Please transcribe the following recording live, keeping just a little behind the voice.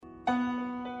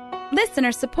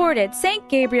Listener-supported St.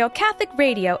 Gabriel Catholic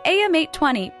Radio AM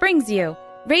 820 brings you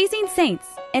Raising Saints,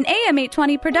 an AM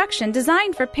 820 production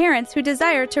designed for parents who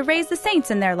desire to raise the saints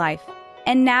in their life.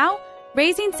 And now,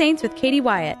 Raising Saints with Katie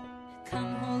Wyatt.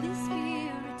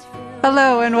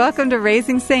 Hello, and welcome to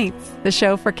Raising Saints, the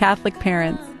show for Catholic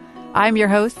parents. I'm your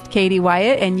host, Katie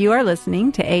Wyatt, and you are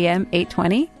listening to AM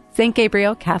 820, St.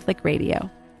 Gabriel Catholic Radio.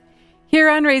 Here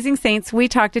on Raising Saints, we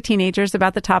talk to teenagers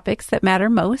about the topics that matter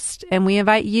most, and we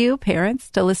invite you, parents,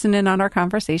 to listen in on our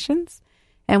conversations.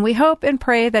 And we hope and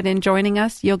pray that in joining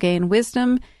us, you'll gain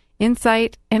wisdom,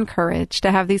 insight, and courage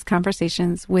to have these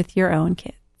conversations with your own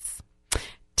kids.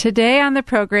 Today on the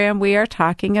program, we are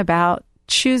talking about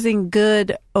choosing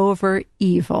good over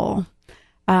evil.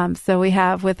 So we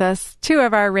have with us two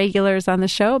of our regulars on the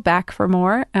show, back for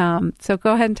more. So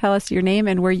go ahead and tell us your name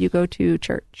and where you go to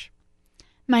church.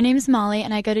 My name is Molly,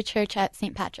 and I go to church at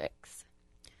St. Patrick's.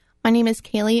 My name is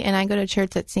Kaylee, and I go to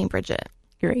church at St. Bridget.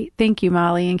 Great. Thank you,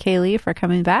 Molly and Kaylee, for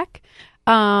coming back.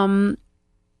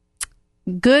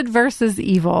 Good versus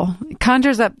evil. It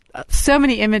conjures up so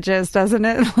many images, doesn't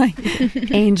it?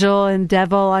 Like angel and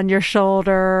devil on your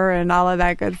shoulder and all of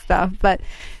that good stuff. But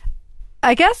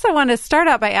I guess I want to start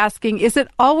out by asking, is it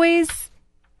always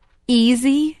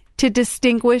easy to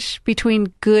distinguish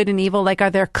between good and evil? Like, are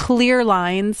there clear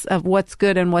lines of what's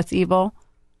good and what's evil?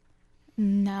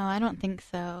 No, I don't think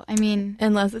so. I mean,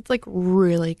 unless it's like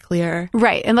really clear.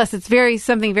 Right. Unless it's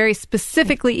something very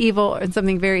specifically evil and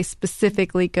something very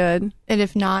specifically good. And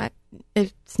if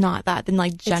it's not that, then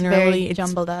like generally it's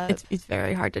jumbled up. It's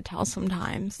very hard to tell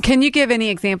sometimes. Can you give any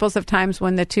examples of times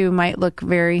when the two might look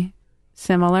very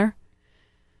similar?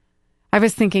 I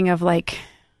was thinking of like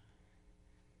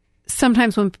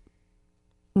sometimes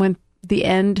when the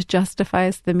end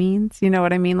justifies the means, you know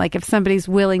what I mean? Like if somebody's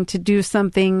willing to do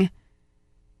something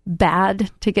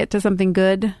bad to get to something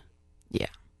good. Yeah.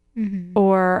 Mm-hmm.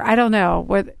 Or I don't know,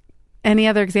 what any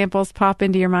other examples pop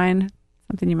into your mind?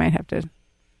 Something you might have to.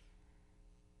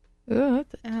 Ooh,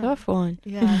 that's a tough one.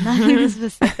 Yeah, nothing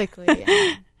specifically.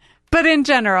 Yeah. But in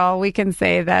general, we can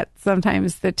say that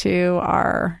sometimes the two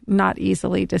are not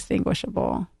easily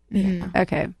distinguishable. Yeah.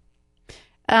 Okay.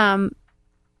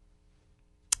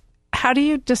 How do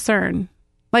you discern?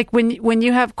 Like when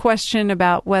you have question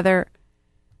about whether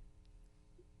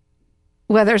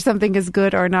something is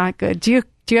good or not good, do you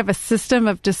have a system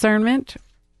of discernment?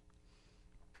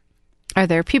 Are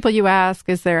there people you ask?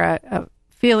 Is there a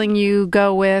feeling you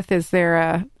go with? Is there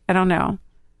I don't know.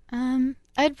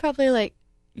 I'd probably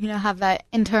have that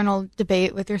internal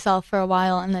debate with yourself for a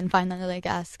while and then finally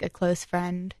ask a close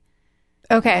friend.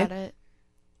 Okay. About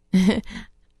it.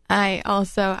 I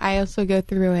also go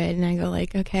through it and I go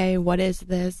like, okay, what is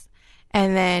this?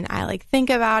 And then I think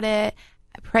about it,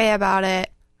 I pray about it,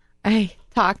 I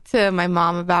talk to my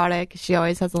mom about it because she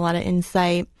always has a lot of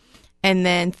insight. And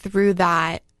then through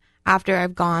that, after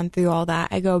I've gone through all that,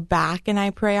 I go back and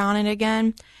I pray on it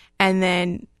again. And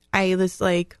then I just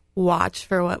watch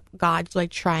for what God's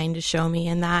trying to show me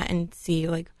in that and see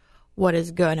what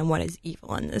is good and what is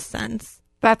evil in this sense.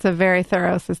 That's a very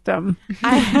thorough system.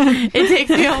 It takes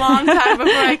me a long time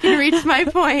before I can reach my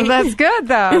point. That's good,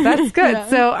 though. That's good. Yeah.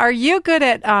 So are you good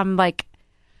at,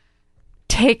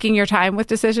 taking your time with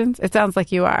decisions? It sounds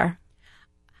like you are.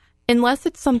 Unless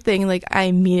it's something I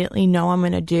immediately know I'm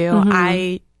going to do,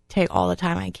 I take all the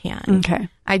time I can. Okay.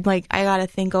 I got to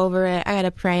think over it. I got to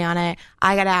pray on it.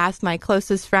 I got to ask my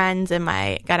closest friends and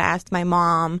got to ask my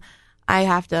mom. I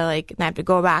have to I have to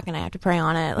go back and I have to pray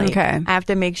on it. Okay. I have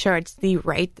to make sure it's the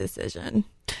right decision.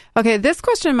 Okay, this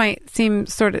question might seem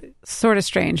sort of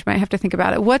strange. Might have to think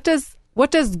about it. What does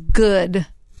good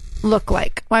look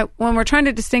like? When we're trying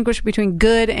to distinguish between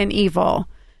good and evil,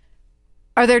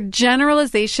 are there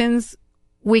generalizations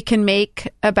we can make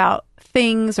about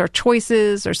things or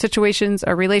choices or situations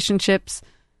or relationships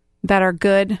that are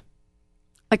good?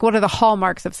 What are the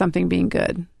hallmarks of something being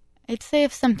good? I'd say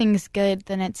if something's good,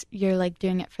 then you're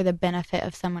doing it for the benefit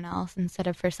of someone else instead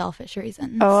of for selfish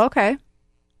reasons. Oh, okay.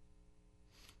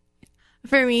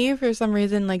 For me, for some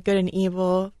reason, good and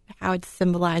evil, how it's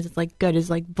symbolized, it's good is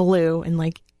blue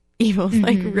and evil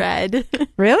is red.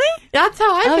 Really? That's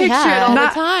how I picture it all the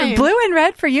time. Blue and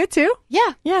red for you too?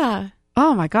 Yeah. Yeah.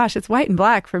 Oh my gosh, it's white and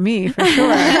black for me, for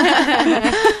sure.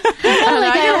 I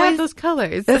don't have those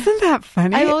colors. Isn't that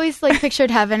funny? I've always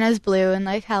pictured heaven as blue and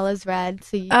hell as red,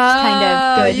 so you just kind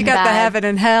of good you and got bad. the heaven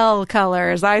and hell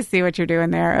colors. I see what you're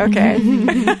doing there. Okay.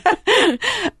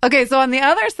 Okay, so on the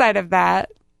other side of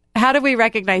that, how do we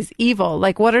recognize evil?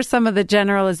 What are some of the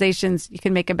generalizations you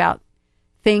can make about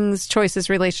things, choices,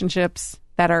 relationships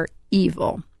that are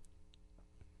evil?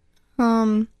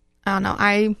 I don't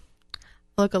know.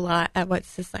 look a lot at what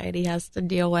society has to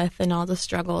deal with and all the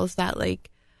struggles that like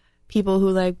people who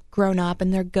like grown up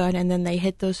and they're good and then they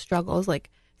hit those struggles, like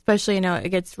especially, you know, it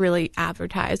gets really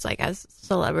advertised like as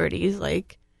celebrities,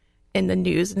 like in the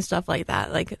news and stuff like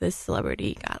that. Like this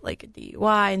celebrity got like a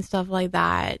DUI and stuff like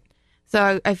that.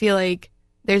 So I feel like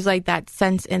there's like that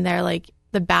sense in there, like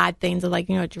the bad things of like,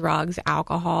 you know, drugs,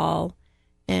 alcohol,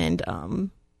 and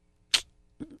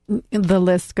the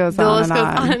list goes on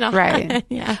and on. Right.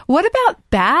 Yeah. What about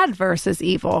bad versus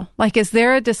evil? Like, is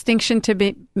there a distinction to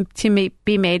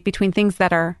be made between things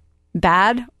that are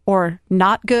bad or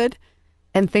not good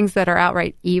and things that are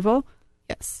outright evil?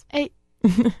 Yes.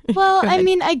 Well, I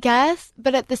mean, I guess,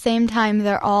 but at the same time,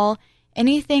 they're all,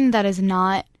 anything that is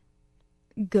not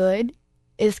good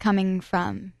is coming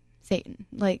from Satan.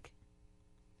 Like,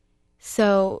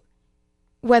 so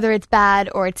whether it's bad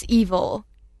or it's evil,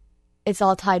 it's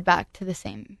all tied back to the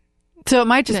same. So it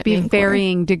might just be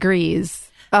varying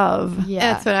degrees of.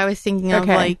 Yeah. That's what I was thinking of.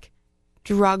 Like,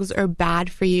 drugs are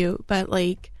bad for you, but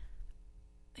like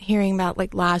hearing about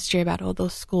like last year about all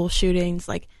those school shootings,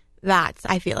 like that's,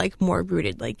 I feel like, more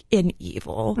rooted like in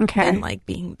evil than like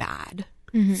being bad.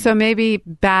 Mm-hmm. So maybe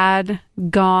bad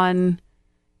gone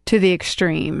to the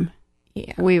extreme.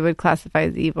 Yeah. We would classify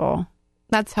as evil.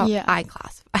 That's how I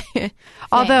classify it.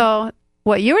 Although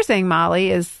what you were saying,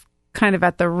 Molly, is kind of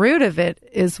at the root of it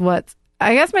is what,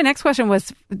 I guess my next question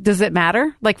was, does it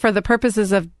matter? Like, for the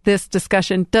purposes of this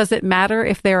discussion, does it matter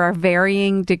if there are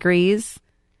varying degrees?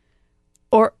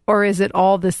 Or is it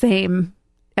all the same?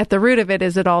 At the root of it,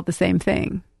 is it all the same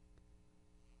thing?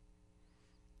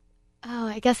 Oh,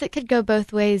 I guess it could go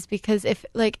both ways, because if,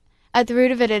 like, at the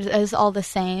root of it is all the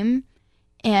same,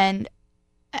 and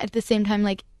at the same time,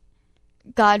 like,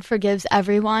 God forgives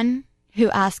everyone who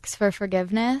asks for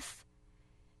forgiveness.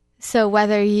 So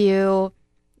whether you,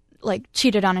 like,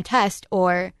 cheated on a test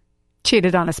or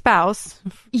cheated on a spouse.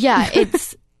 Yeah,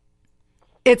 it's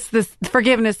the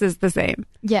forgiveness is the same.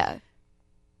 Yeah.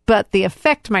 But the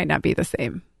effect might not be the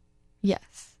same.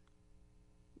 Yes.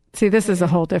 See, this is a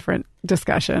whole different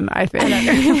discussion, I think.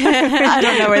 I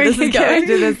don't know where this is going.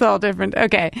 Into this whole different.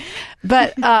 Okay.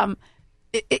 But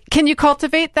can you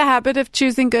cultivate the habit of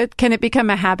choosing good? Can it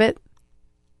become a habit?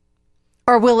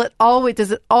 Or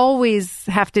does it always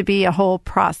have to be a whole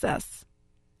process?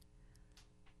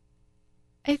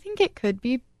 I think it could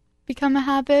become a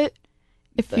habit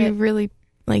if you really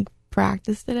like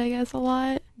practiced it, I guess, a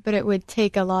lot. But it would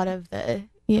take a lot of the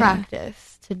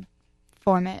practice to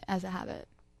form it as a habit.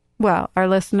 Well, our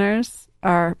listeners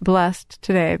are blessed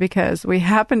today because we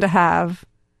happen to have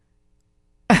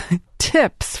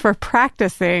tips for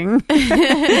practicing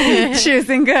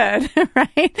choosing good,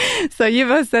 right? So you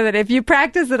both said that if you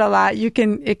practice it a lot,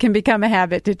 it can become a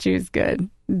habit to choose good.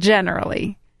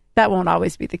 Generally, that won't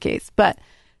always be the case. But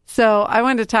so I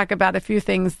wanted to talk about a few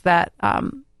things that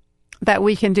that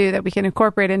we can do, that we can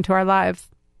incorporate into our lives,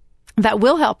 that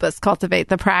will help us cultivate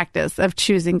the practice of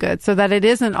choosing good, so that it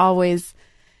isn't always,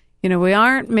 we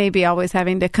aren't maybe always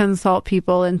having to consult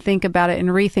people and think about it and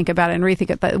rethink about it and rethink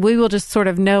it, but we will just sort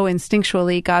of know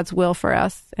instinctually God's will for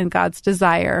us and God's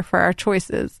desire for our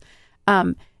choices.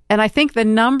 And I think the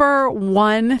number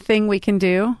one thing we can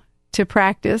do to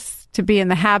practice, to be in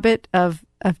the habit of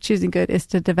choosing good, is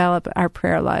to develop our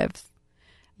prayer lives.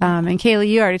 And Kaylee,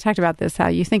 you already talked about this, how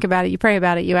you think about it, you pray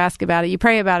about it, you ask about it, you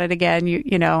pray about it again.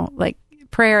 Like,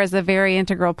 prayer is a very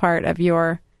integral part of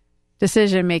your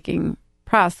decision-making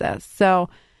process. So,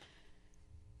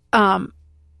 how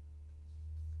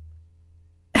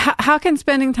can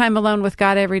spending time alone with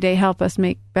God every day help us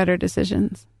make better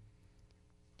decisions?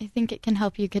 I think it can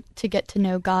help you get to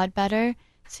know God better,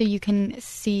 so you can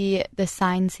see the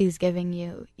signs He's giving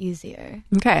you easier.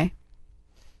 Okay.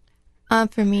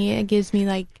 For me, it gives me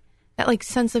like that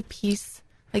sense of peace.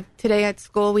 Like today at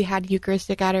school, we had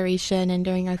Eucharistic adoration, and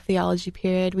during our theology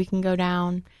period, we can go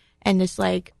down and just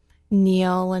like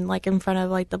kneel and like in front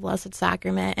of like the Blessed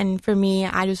Sacrament. And for me,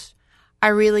 I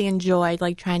really enjoyed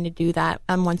like trying to do that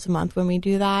once a month when we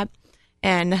do that.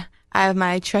 And I have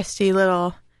my trusty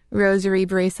little rosary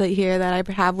bracelet here that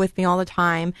I have with me all the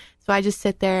time. So I just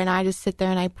sit there and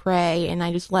I pray, and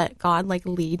I just let God like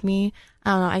lead me. I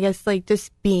don't know, I guess like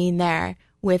just being there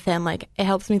with Him, like it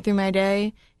helps me through my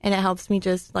day, and it helps me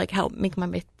just like help make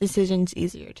my decisions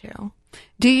easier too.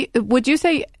 Would you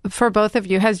say, for both of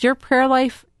you, has your prayer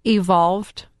life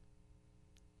evolved?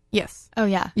 Yes. Oh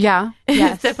yeah. Yeah.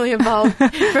 Yes. It's definitely evolved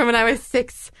from when I was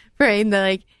 6 praying the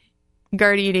like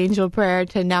guardian angel prayer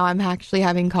to now I'm actually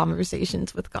having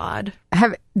conversations with God.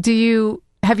 Have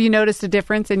you noticed a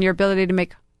difference in your ability to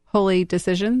make holy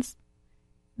decisions?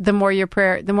 The more you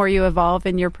evolve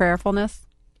in your prayerfulness?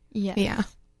 Yeah. Yeah.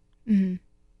 Mm-hmm.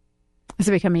 Has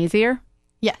it become easier?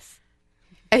 Yes.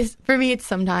 For me, it's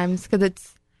sometimes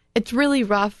because it's really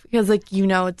rough because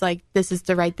it's like this is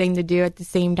the right thing to do. At the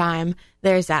same time,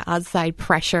 there's that outside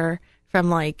pressure from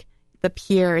like the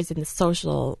peers and the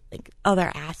social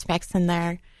other aspects in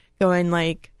there going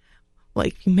like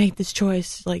you make this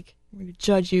choice, like we're gonna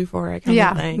judge you for it kind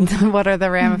of thing. What are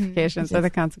the ramifications or the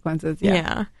consequences?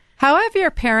 Yeah. How have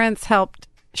your parents helped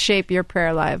shape your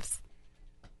prayer lives,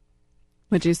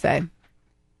 would you say?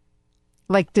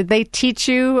 Like, did they teach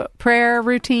you prayer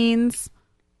routines?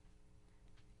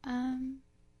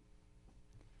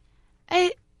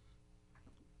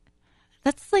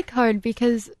 That's like hard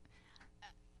because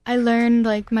I learned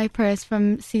like my prayers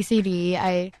from CCD.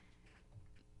 I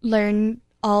learned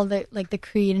all the the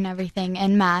creed and everything,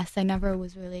 and mass. I never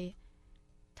was really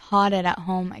taught it at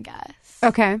home, I guess.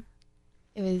 Okay.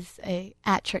 It was a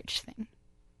at church thing.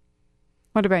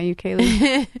 What about you,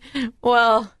 Kaylee?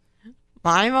 Well,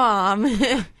 my mom.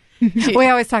 We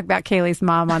always talk about Kaylee's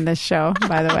mom on this show,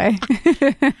 by the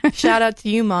way. Shout out to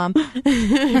you, Mom,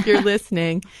 if you're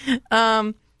listening.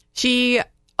 She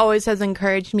always has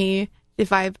encouraged me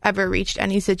if I've ever reached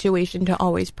any situation to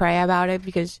always pray about it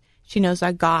because she knows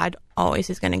that God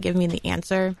always is going to give me the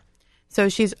answer. So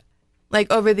she's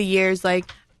over the years, I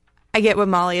get what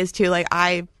Molly is too.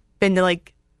 I've been to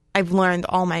I've learned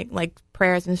all my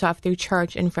prayers and stuff through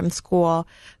church and from school,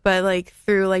 but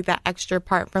through that extra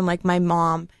part from my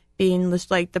mom being just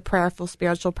the prayerful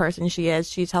spiritual person she is,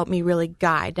 she's helped me really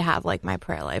guide to have my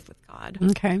prayer life with God.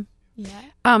 Okay.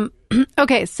 Yeah.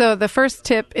 Okay. So the first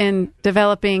tip in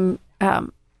developing the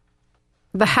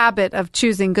habit of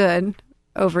choosing good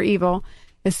over evil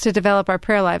is to develop our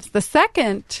prayer lives. The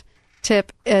second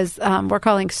tip is we're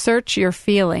calling search your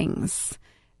feelings.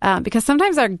 Because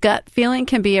sometimes our gut feeling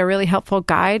can be a really helpful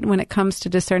guide when it comes to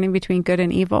discerning between good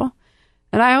and evil.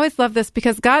 And I always love this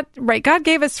because God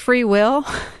gave us free will,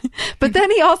 but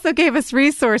then he also gave us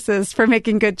resources for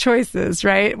making good choices,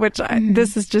 right?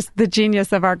 This is just the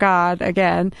genius of our God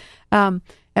again. And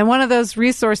one of those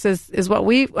resources is what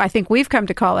I think we've come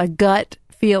to call a gut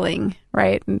feeling,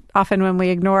 right? And often when we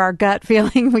ignore our gut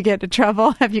feeling, we get into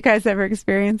trouble. Have you guys ever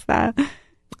experienced that?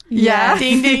 Yeah.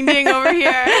 Ding, ding, ding over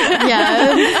here.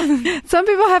 Yeah. Some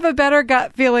people have a better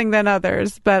gut feeling than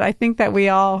others, but I think that we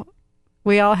all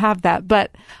have that.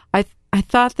 But I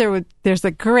thought there's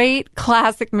a great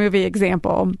classic movie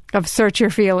example of search your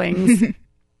feelings.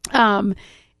 And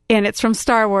it's from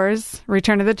Star Wars,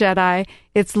 Return of the Jedi.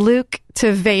 It's Luke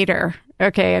to Vader.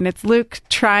 Okay. And it's Luke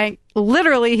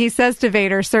literally, he says to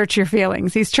Vader, search your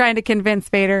feelings. He's trying to convince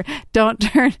Vader, don't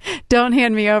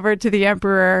hand me over to the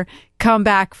Emperor, come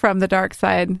back from the dark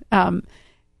side.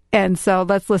 And so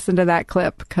let's listen to that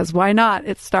clip because why not?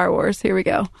 It's Star Wars. Here we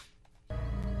go.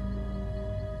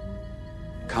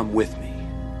 Come with me.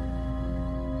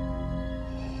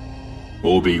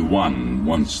 Obi-Wan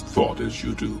once thought as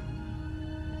you do.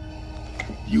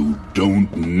 You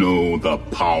don't know the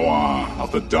power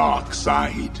of the dark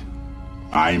side.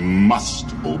 I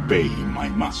must obey my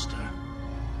master.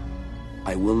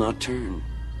 I will not turn,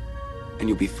 and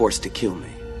you'll be forced to kill me.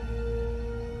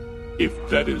 If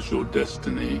that is your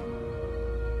destiny.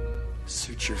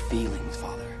 Search your feelings,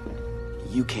 Father.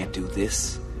 You can't do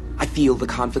this. I feel the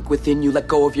conflict within you. Let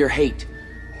go of your hate.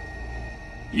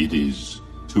 It is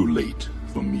too late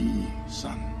for me,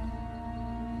 son.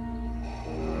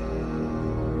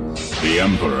 The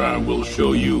Emperor will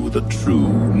show you the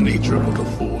true nature of the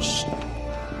Force.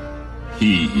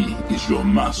 He is your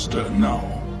master now.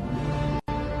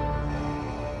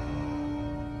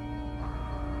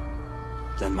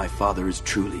 Then my father is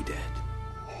truly dead.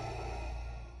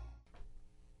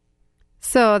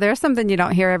 So there's something you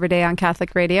don't hear every day on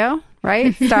Catholic radio,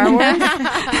 right? Star Wars.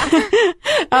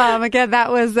 Again,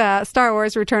 that was Star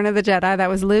Wars, Return of the Jedi. That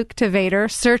was Luke to Vader.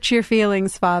 Search your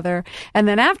feelings, Father. And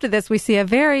then after this, we see a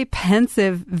very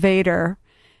pensive Vader.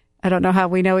 I don't know how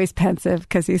we know he's pensive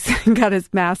because he's got his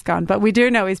mask on, but we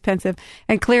do know he's pensive.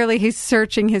 And clearly he's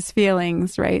searching his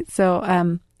feelings, right?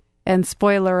 So, and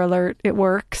spoiler alert, it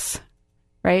works,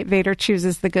 right? Vader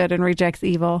chooses the good and rejects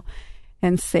evil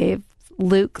and saves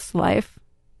Luke's life,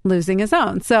 losing his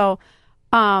own. So,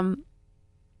 so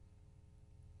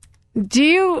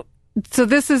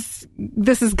this is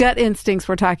gut instincts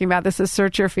we're talking about. This is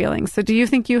search your feelings. So do you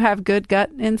think you have good gut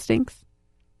instincts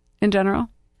in general?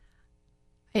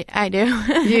 I do.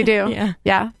 You do? Yeah.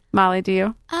 Yeah. Molly, do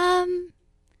you? I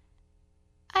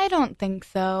don't think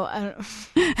so.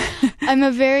 I'm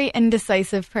a very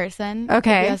indecisive person.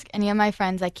 Okay. If you ask any of my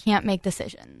friends, I can't make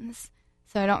decisions.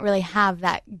 So I don't really have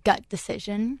that gut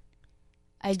decision.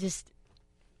 I just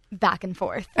back and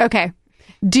forth. Okay.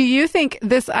 Do you think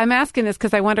this, I'm asking this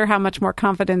because I wonder how much more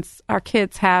confidence our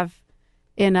kids have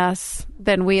in us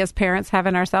than we as parents have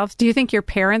in ourselves. Do you think your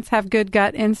parents have good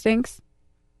gut instincts?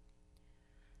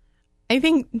 I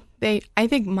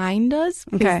think mine does.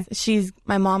 Okay.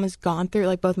 My mom has gone through,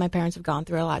 like both my parents have gone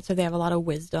through a lot, so they have a lot of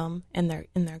wisdom in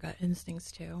their gut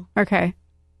instincts too. Okay.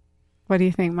 What do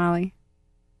you think, Molly?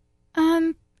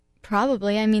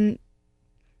 Probably. I mean,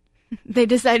 they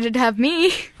decided to have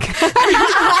me.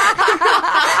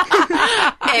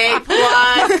 A+.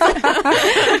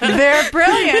 They're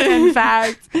brilliant, in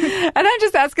fact. And I'm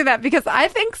just asking that because I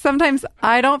think sometimes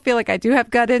I don't feel like I do have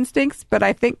gut instincts, but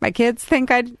I think my kids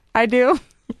think I do.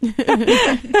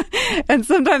 And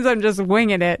sometimes I'm just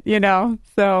winging it,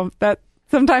 So that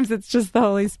sometimes it's just the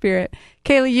Holy Spirit.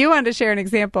 Kaylee, you wanted to share an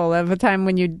example of a time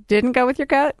when you didn't go with your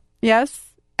gut? Yes?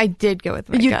 I did go with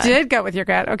my gut. You did go with your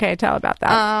gut. Okay, tell about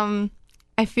that.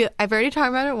 I've already talked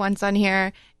about it once on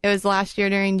here. It was last year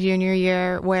during junior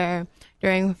year where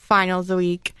during finals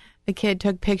week, the kid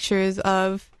took pictures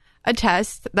of a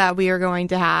test that we were going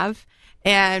to have,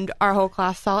 and our whole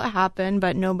class saw it happen,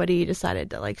 but nobody decided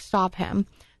to stop him.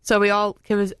 So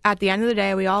it was at the end of the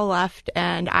day, we all left,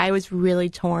 and I was really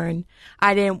torn.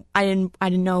 I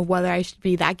didn't know whether I should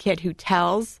be that kid who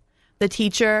tells the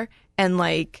teacher and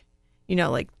the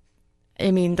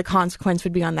consequence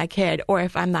would be on that kid, or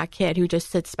if I'm that kid who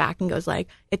just sits back and goes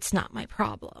it's not my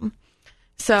problem.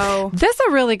 So that's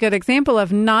a really good example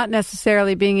of not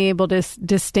necessarily being able to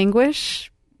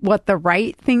distinguish what the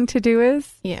right thing to do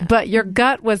is. Yeah. But your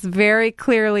gut was very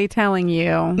clearly telling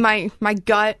you. My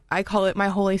gut, I call it my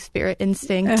Holy Spirit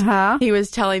instinct. Uh-huh. He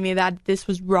was telling me that this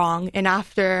was wrong. And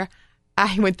after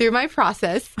I went through my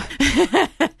process,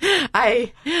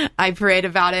 I prayed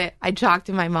about it. I talked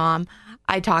to my mom.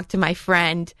 I talked to my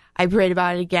friend. I prayed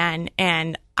about it again.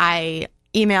 And I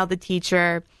emailed the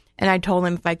teacher. And I told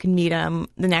him if I could meet him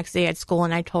the next day at school.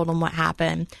 And I told him what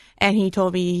happened. And he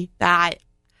told me that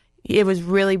it was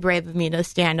really brave of me to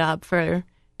stand up for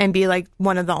and be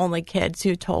one of the only kids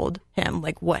who told him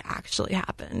what actually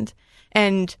happened.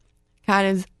 And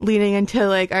kind of leading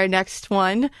into our next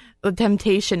one, the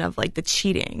temptation of the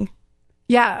cheating.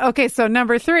 Yeah. Okay. So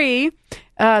number 3,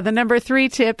 the number 3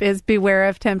 tip is beware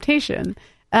of temptation.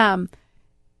 But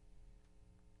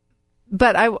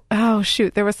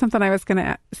there was something I was going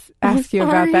to ask you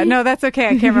about that. No, that's okay.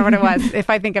 I can't remember what it was. If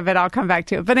I think of it, I'll come back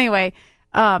to it. But anyway,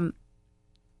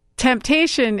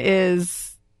 temptation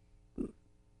is,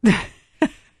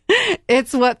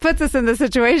 it's what puts us in the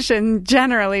situation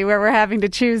generally where we're having to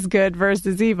choose good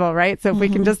versus evil, right? So if we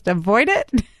can just avoid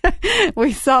it,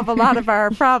 we solve a lot of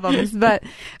our problems. But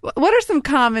what are some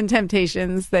common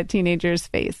temptations that teenagers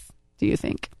face, do you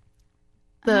think?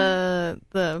 The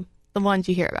ones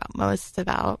you hear about most,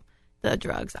 about the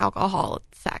drugs, alcohol,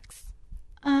 sex.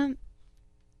 I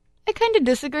kind of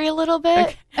disagree a little bit.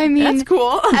 Okay. I mean, that's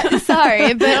cool.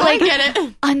 Sorry, but I get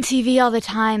it. On TV all the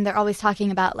time, they're always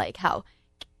talking about how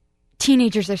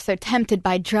teenagers are so tempted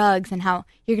by drugs and how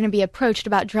you're going to be approached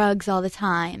about drugs all the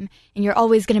time, and you're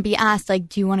always going to be asked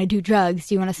do you want to do drugs?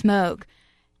 Do you want to smoke?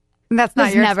 And that's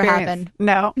not your never experience. Happened.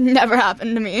 No, never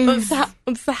happened to me. It's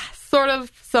sort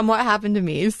of somewhat happened to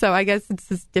me, so I guess it's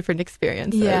just different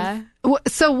experiences. Yeah.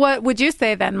 So what would you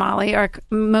say then, Molly, are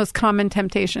most common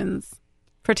temptations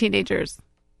for teenagers?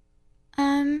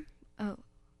 Oh,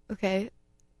 okay.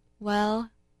 Well,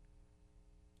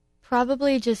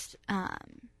 probably just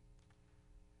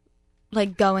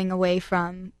going away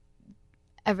from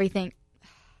everything.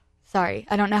 Sorry,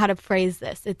 I don't know how to phrase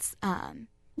this. It's not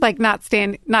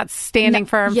standing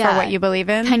firm for what you believe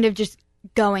in. Kind of just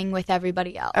going with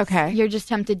everybody else. Okay. You're just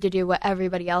tempted to do what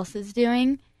everybody else is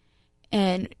doing,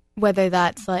 and whether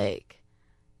that's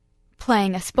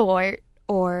playing a sport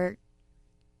or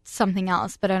something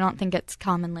else, but I don't think it's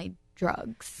commonly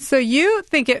drugs. So you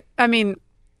think I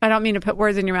don't mean to put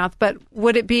words in your mouth, but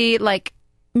would it be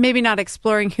maybe not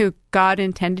exploring who God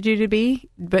intended you to be,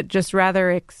 but just rather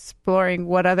exploring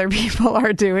what other people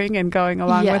are doing and going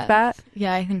along with that?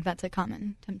 Yeah, I think that's a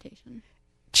common temptation.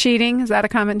 Cheating, is that a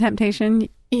common temptation?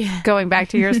 Yeah. Going back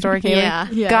to your story, Kaylee. Yeah.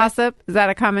 Yeah. Gossip, is that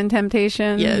a common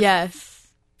temptation? Yes.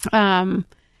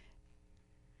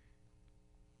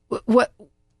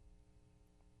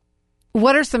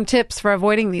 What are some tips for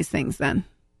avoiding these things then?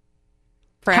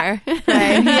 Prayer.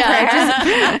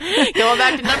 Yeah. Going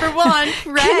back to number 1,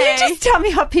 pray. Can you just tell me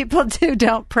how people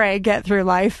don't pray, get through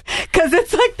life? Because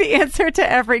it's the answer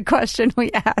to every question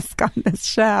we ask on this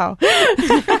show.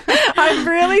 I'm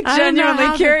really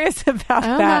genuinely curious about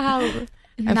that.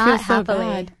 Not I feel so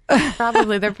happily. bad.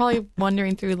 Probably. They're probably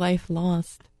wandering through life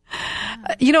lost.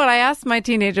 You know what? I asked my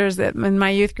teenagers in my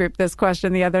youth group this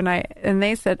question the other night, and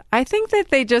they said, I think that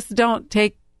they just don't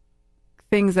take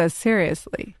things as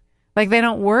seriously. Like they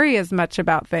don't worry as much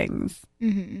about things.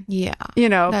 Mm-hmm. Yeah. You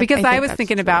know, because I was that's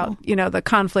thinking true. about, you know, the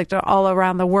conflict all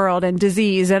around the world and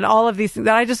disease and all of these things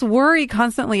that I just worry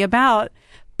constantly about.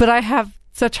 But I have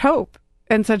such hope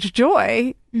and such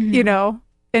joy, you know,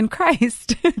 in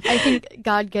Christ. I think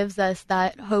God gives us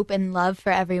that hope and love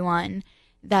for everyone,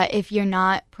 that if you're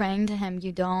not praying to him,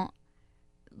 you don't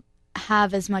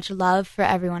have as much love for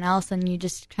everyone else, and you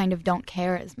just kind of don't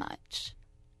care as much.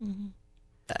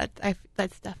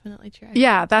 That's definitely true.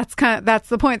 Yeah, that's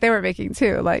the point they were making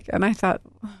too. Like, and I thought,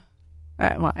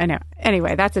 well, I know.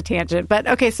 Anyway, that's a tangent. But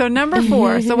okay, so number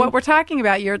 4. So what we're talking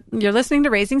about, you're listening to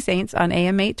Raising Saints on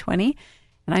AM 820,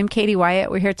 and I'm Katie Wyatt.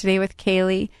 We're here today with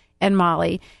Kaylee and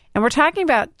Molly, and we're talking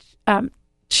about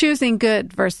choosing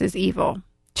good versus evil,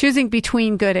 choosing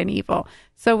between good and evil.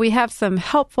 So we have some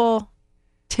helpful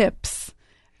tips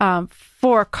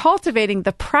for cultivating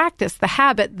the practice, the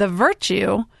habit, the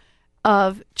virtue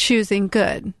of choosing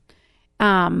good.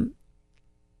 The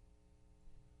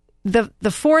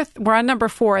fourth, we're on number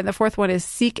 4, and the fourth one is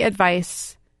seek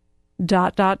advice ...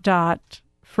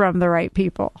 from the right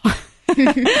people.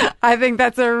 I think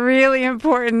that's a really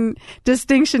important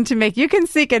distinction to make. You can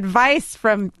seek advice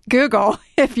from Google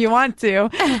if you want to,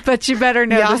 but you better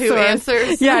know the Yahoo source.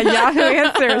 Answers. Yeah, Yahoo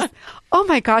Answers. Oh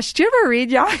my gosh, do you ever read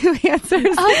Yahoo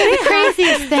Answers? Oh, the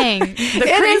craziest thing.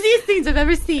 The craziest things I've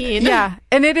ever seen. Yeah,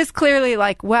 and it is clearly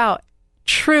like, wow,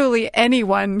 truly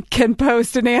anyone can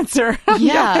post an answer on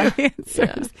Yahoo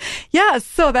Answers. Yeah,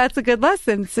 so that's a good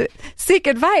lesson. So seek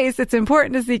advice. It's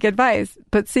important to seek advice,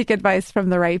 but seek advice from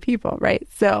the right people, right?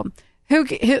 So who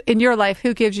in your life,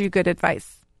 who gives you good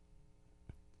advice?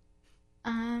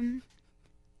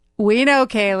 We know,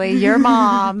 Kaylee, your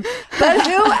mom, but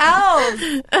who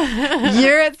else?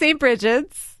 You're at St.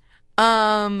 Bridget's.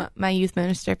 My youth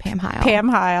minister, Pam Heil. Pam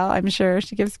Heil, I'm sure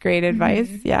she gives great advice.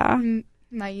 Yeah.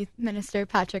 My youth minister,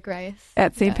 Patrick Rice.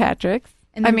 At St. Patrick's.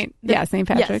 And I then mean, St.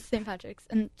 Patrick's. Yes, St. Patrick's.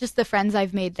 And just the friends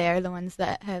I've made there, the ones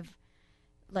that have,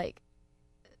 like,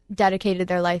 dedicated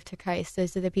their life to Christ,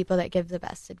 those are the people that give the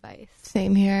best advice.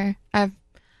 Same here. I've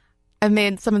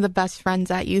made some of the best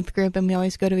friends at youth group, and we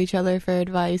always go to each other for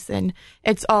advice. And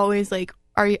it's always like,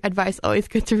 our advice always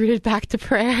gets rooted back to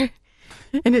prayer.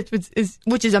 And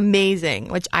which is amazing,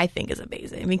 which I think is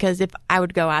amazing. Because if I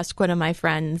would go ask one of my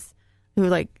friends who,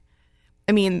 like,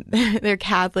 I mean, they're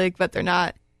Catholic, but they're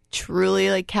not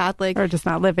truly like Catholic. Or just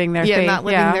not living their faith. Not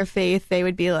living their faith. They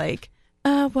would be like,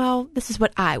 well, this is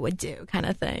what I would do, kind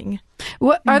of thing.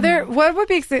 What would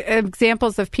be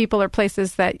examples of people or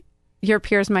places that your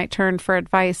peers might turn for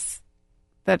advice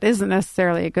that isn't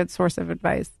necessarily a good source of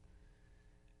advice?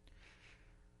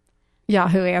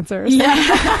 Yahoo Answers. Yeah.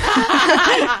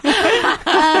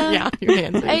 Yahoo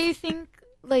Answers. I think,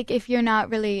 like, if you're not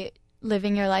really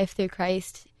living your life through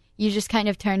Christ, you just kind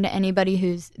of turn to anybody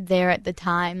who's there at the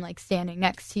time, like standing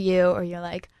next to you, or you're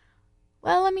like,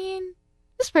 well, I mean,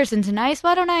 this person's nice.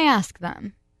 Why don't I ask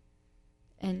them?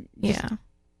 And just,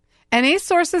 Any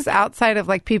sources outside of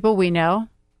like people we know?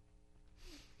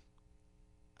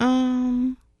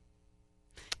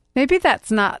 Maybe that's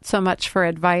not so much for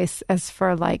advice as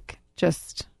for like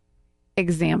just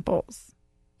examples.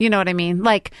 You know what I mean?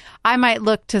 Like I might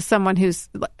look to someone who's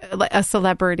a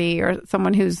celebrity or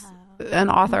someone who's an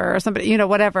author or somebody, you know,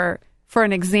 whatever, for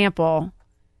an example,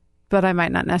 but I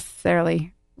might not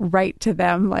necessarily write to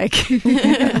them like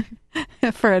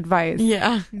for advice.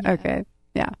 Yeah. Okay.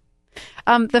 Yeah.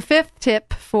 The fifth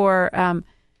tip for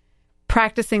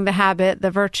practicing the habit, the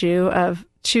virtue of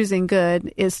choosing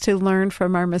good, is to learn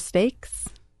from our mistakes.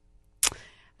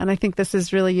 And I think this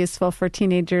is really useful for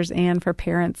teenagers and for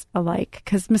parents alike,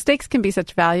 because mistakes can be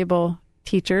such valuable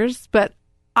teachers, but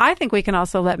I think we can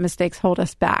also let mistakes hold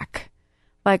us back.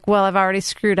 Like, well, I've already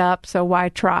screwed up, so why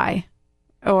try?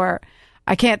 Or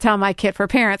I can't tell my kid, for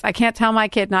parents, I can't tell my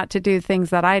kid not to do things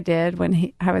that I did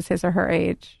when I was his or her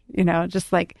age. You know,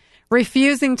 just like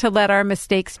refusing to let our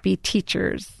mistakes be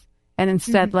teachers and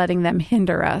instead letting them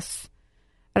hinder us.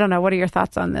 I don't know. What are your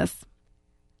thoughts on this?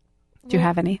 Do you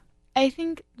have any? I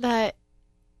think that,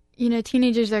 you know,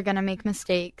 teenagers are going to make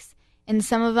mistakes. And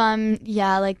some of them,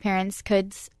 like parents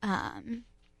could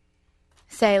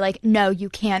say, like, no, you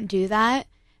can't do that.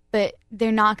 But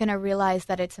they're not going to realize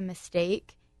that it's a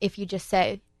mistake if you just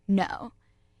say no.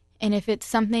 And if it's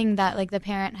something that, like, the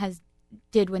parent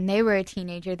did when they were a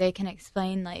teenager, they can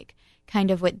explain, like,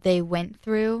 kind of what they went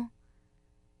through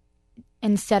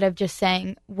instead of just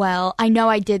saying, well, I know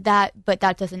I did that, but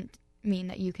that doesn't mean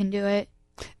that you can do it.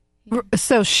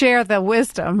 So share the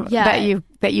wisdom that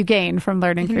you gain from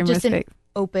learning through just mistakes. An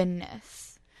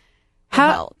openness.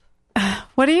 How?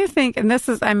 What do you think? And this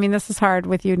is hard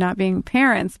with you not being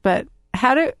parents, but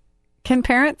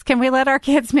can we let our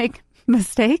kids make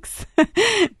mistakes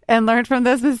and learn from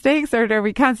those mistakes, or are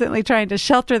we constantly trying to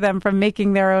shelter them from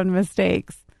making their own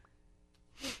mistakes?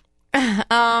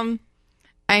 I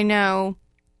know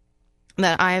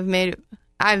that I've made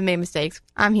mistakes.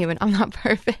 I'm human. I'm not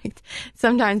perfect.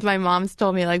 Sometimes my mom's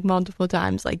told me like multiple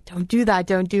times, like, don't do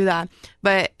that.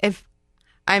 But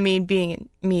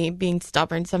being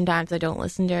stubborn, sometimes I don't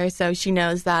listen to her. So she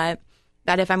knows that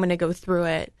if I'm going to go through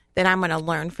it, then I'm going to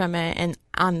learn from it. And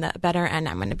on the better end,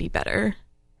 I'm going to be better.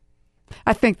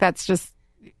 I think that's just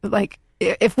like,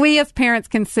 if we as parents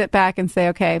can sit back and say,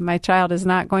 okay, my child is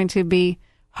not going to be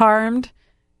harmed.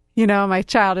 My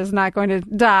child is not going to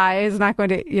die, is not going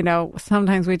to,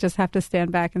 sometimes we just have to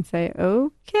stand back and say,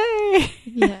 okay.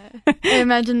 Yeah. I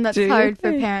imagine that's hard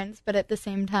for parents, but at the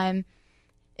same time,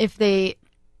 if they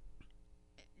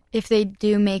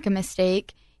do make a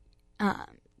mistake, that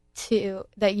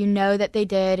that they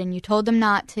did and you told them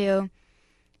not to,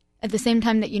 at the same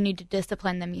time that you need to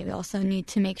discipline them, you also need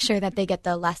to make sure that they get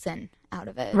the lesson out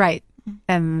of it. Right.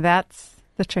 And that's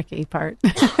the tricky part.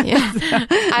 Yeah.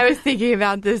 I was thinking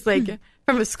about this, like,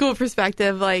 from a school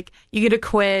perspective, like, you get a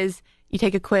quiz, you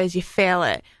take a quiz, you fail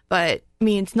it, but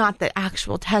it's not the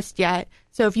actual test yet.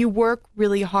 So if you work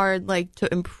really hard, like,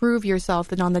 to improve yourself,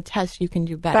 then on the test you can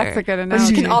do better. That's a good analogy.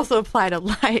 Which you can also apply to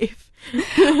life.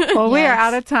 Well, we are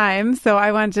out of time, so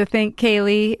I wanted to thank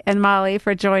Kaylee and Molly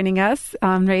for joining us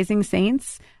on Raising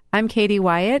Saints. I'm Katie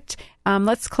Wyatt.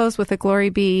 Let's close with a glory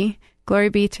be. Glory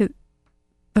be to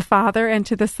the Father, and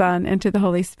to the Son, and to the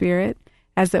Holy Spirit,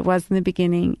 as it was in the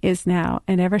beginning, is now,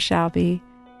 and ever shall be,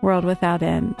 world without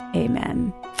end.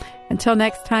 Amen. Until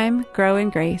next time, grow in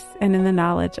grace and in the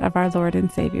knowledge of our Lord and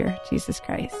Savior, Jesus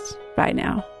Christ. Bye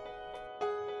now.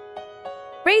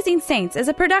 Raising Saints is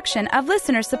a production of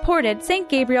listener-supported St.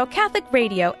 Gabriel Catholic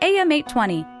Radio, AM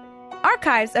 820.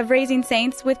 Archives of Raising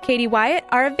Saints with Katie Wyatt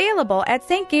are available at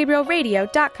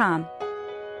stgabrielradio.com.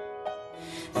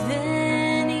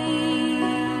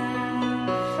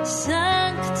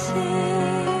 Sancti